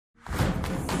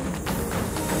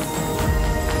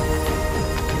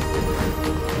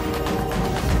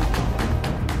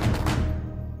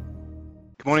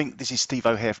Good morning, this is Steve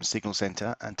O'Hare from Signal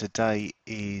Centre, and today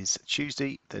is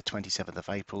Tuesday, the 27th of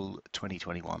April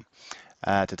 2021.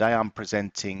 Today I'm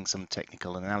presenting some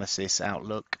technical analysis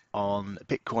outlook on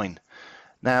Bitcoin.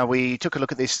 Now, we took a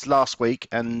look at this last week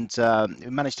and we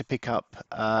managed to pick up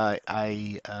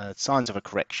signs of a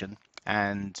correction,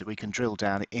 and we can drill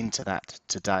down into that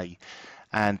today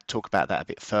and talk about that a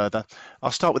bit further.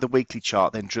 I'll start with a weekly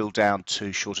chart, then drill down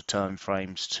to shorter time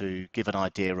frames to give an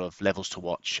idea of levels to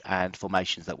watch and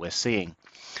formations that we're seeing.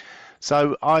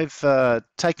 So I've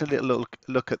taken a little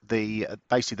look at the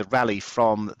basically the rally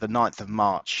from the 9th of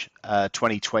March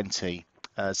 2020.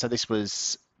 So this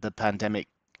was the pandemic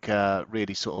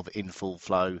really sort of in full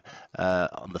flow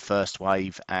on the first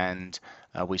wave, and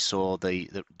we saw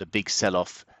the big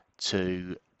sell-off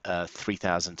to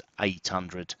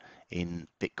 3,800 in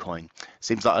Bitcoin.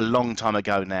 Seems like a long time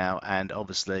ago now, and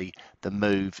obviously the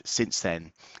move since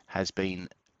then has been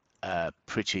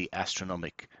pretty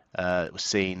astronomical. We're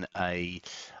seeing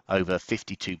over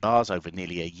 52 bars over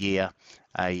nearly a year,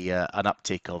 an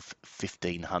uptick of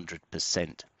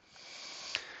 1,500%.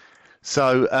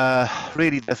 So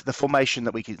really the formation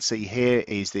that we can see here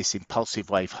is this impulsive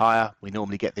wave higher. We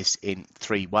normally get this in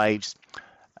 3 waves.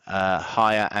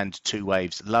 Higher and 2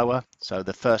 waves lower. So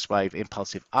the first wave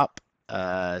impulsive up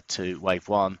to wave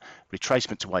 1,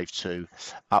 retracement to wave 2,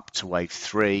 up to wave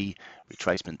 3,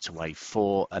 retracement to wave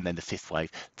 4, and then the 5th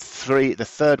wave. The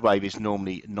third wave is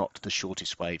normally not the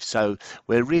shortest wave. So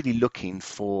we're really looking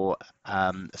for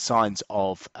signs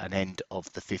of an end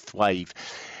of the 5th wave.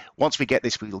 Once we get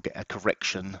this, we will get a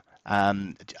correction,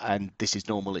 and this is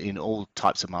normal in all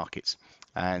types of markets.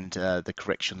 And the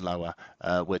correction lower,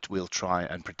 which we'll try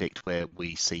and predict where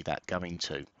we see that going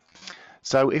to.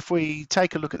 So if we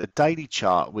take a look at the daily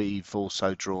chart, we've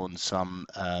also drawn some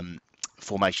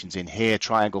formations in here,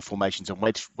 triangle formations and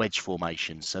wedge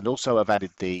formations, and also I've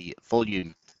added the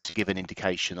volume to give an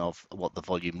indication of what the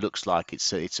volume looks like.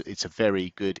 It's a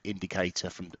very good indicator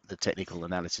from the technical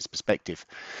analysis perspective.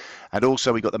 And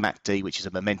also we got the MACD, which is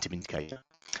a momentum indicator.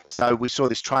 So we saw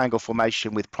this triangle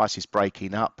formation with prices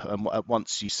breaking up, and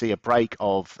once you see a break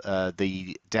of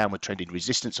the downward trending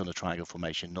resistance on the triangle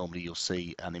formation, normally you'll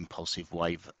see an impulsive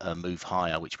wave move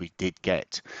higher, which we did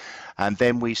get. And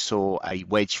then we saw a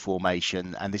wedge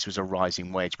formation, and this was a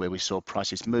rising wedge where we saw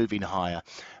prices moving higher,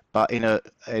 but in a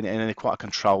quite a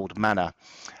controlled manner.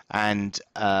 And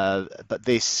but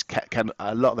this can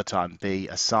a lot of the time be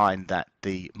a sign that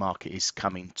the market is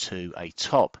coming to a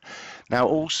top. Now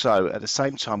also at the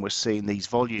same time we're seeing these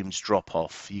volumes drop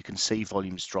off. You can see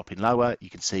volumes dropping lower. You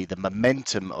can see the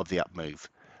momentum of the up move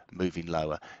moving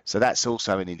lower. So that's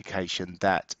also an indication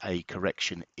that a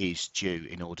correction is due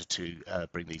in order to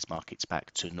bring these markets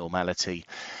back to normality,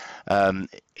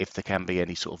 if there can be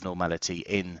any sort of normality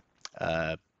in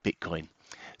Bitcoin.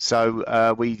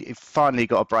 So we finally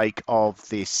got a break of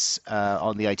this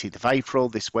on the 18th of April,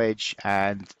 this wedge,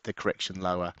 and the correction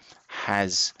lower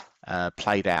has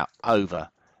played out over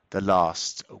the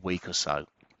last week or so.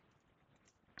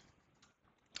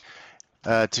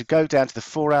 To go down to the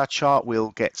 4-hour chart,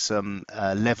 we'll get some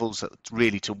levels that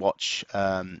really to watch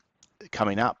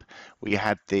coming up. We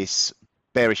had this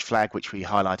bearish flag which we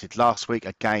highlighted last week,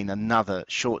 again another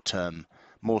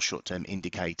more short-term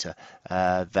indicator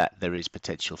that there is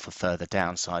potential for further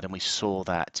downside, and we saw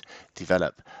that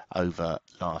develop over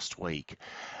last week.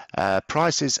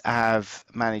 Prices have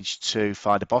managed to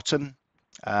find a bottom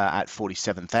at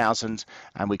 47,000,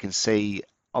 and we can see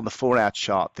on the 4-hour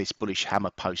chart this bullish hammer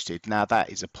posted. Now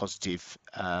that is a positive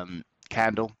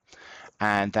candle,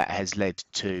 and that has led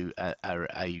to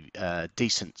a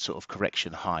decent sort of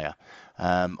correction higher,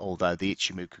 although the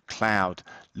Ichimoku cloud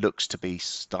looks to be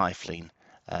stifling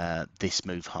this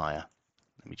move higher.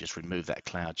 Let me just remove that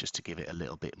cloud just to give it a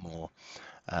little bit more,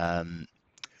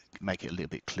 make it a little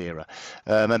bit clearer.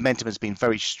 Momentum has been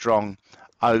very strong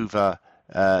over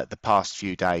the past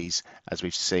few days, as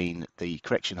we've seen the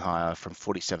correction higher from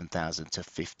 47,000 to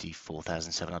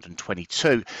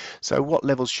 54,722. So what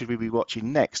levels should we be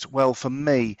watching next? Well, for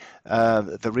me,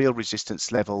 the real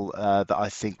resistance level that I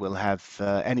think will have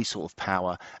any sort of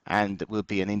power and will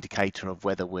be an indicator of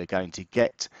whether we're going to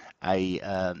get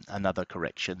another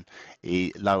correction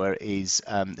lower is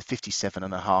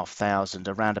 57,500,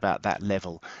 around about that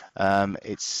level. We're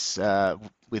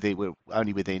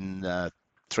only within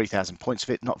 3,000 points of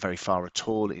it, not very far at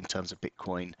all in terms of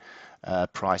Bitcoin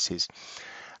prices.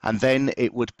 And then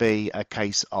it would be a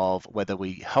case of whether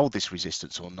we hold this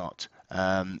resistance or not.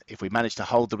 If we manage to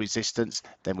hold the resistance,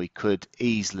 then we could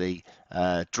easily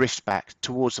drift back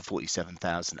towards the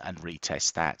 47,000 and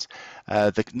retest that.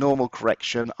 The normal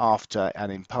correction after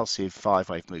an impulsive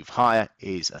 5-wave move higher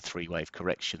is a 3-wave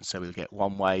correction. So we'll get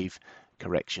 1 wave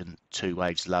correction, 2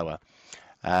 waves lower.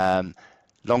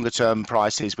 Longer term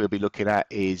prices we'll be looking at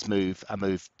is a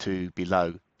move to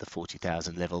below the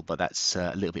 40,000 level, but that's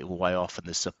a little bit of a way off, and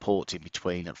there's support in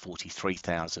between at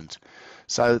 43,000.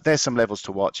 So there's some levels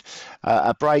to watch.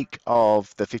 A break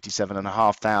of the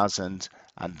 57,500,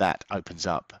 and that opens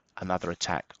up another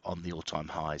attack on the all-time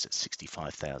highs at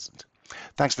 65,000.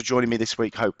 Thanks for joining me this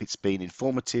week. Hope it's been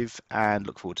informative, and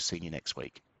look forward to seeing you next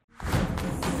week.